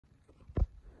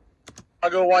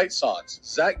Chicago White Sox,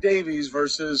 Zach Davies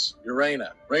versus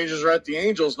Urena. Rangers are at the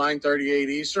Angels, 9:38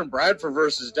 Eastern. Bradford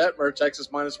versus Detmer,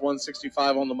 Texas minus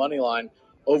 165 on the money line.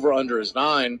 Over under is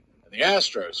 9. And the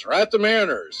Astros are at the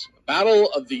Mariners.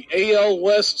 Battle of the AL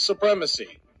West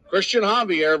supremacy. Christian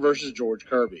Javier versus George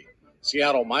Kirby.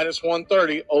 Seattle minus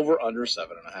 130, over under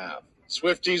 7.5.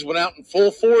 Swifties went out in full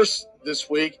force this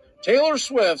week. Taylor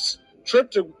Swift's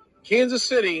trip to Kansas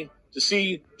City to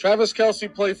see Travis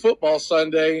Kelce play football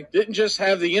Sunday didn't just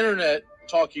have the internet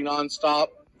talking nonstop.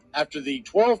 After the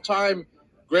 12-time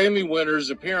Grammy winner's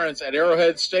appearance at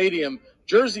Arrowhead Stadium,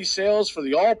 jersey sales for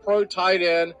the All-Pro tight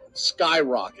end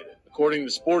skyrocketed. According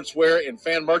to sportswear and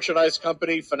fan merchandise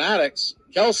company Fanatics,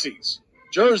 Kelce's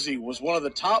jersey was one of the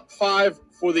top 5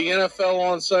 for the NFL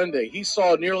on Sunday. He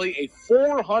saw nearly a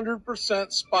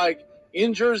 400% spike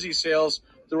in jersey sales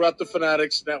throughout the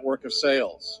Fanatics network of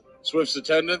sales. Swift's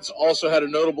attendance also had a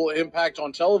notable impact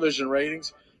on television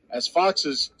ratings, as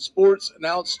Fox's Sports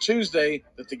announced Tuesday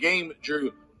that the game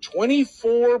drew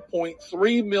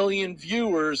 24.3 million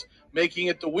viewers, making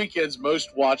it the weekend's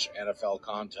most-watched NFL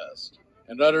contest.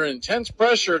 And under intense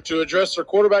pressure to address their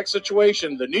quarterback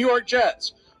situation, the New York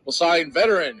Jets will sign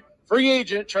veteran free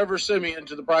agent Trevor Siemian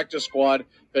to the practice squad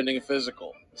pending a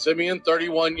physical. Siemian,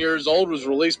 31 years old, was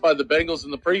released by the Bengals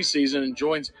in the preseason and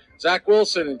joins Zach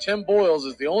Wilson and Tim Boyles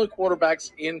as the only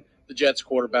quarterbacks in the Jets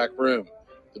quarterback room.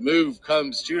 The move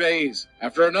comes 2 days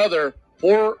after another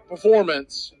poor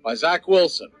performance by Zach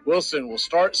Wilson. Wilson will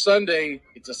start Sunday.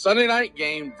 It's a Sunday night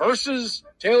game versus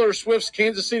Taylor Swift's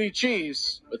Kansas City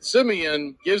Chiefs, but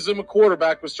Siemian gives them a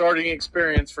quarterback with starting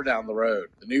experience for down the road.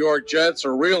 The New York Jets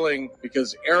are reeling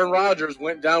because Aaron Rodgers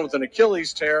went down with an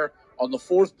Achilles tear on the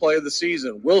 4th play of the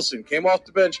season. Wilson came off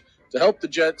the bench to help the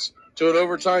Jets to an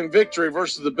overtime victory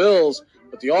versus the Bills,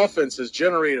 but the offense has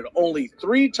generated only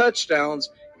 3 touchdowns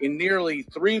in nearly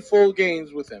 3 full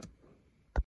games with him.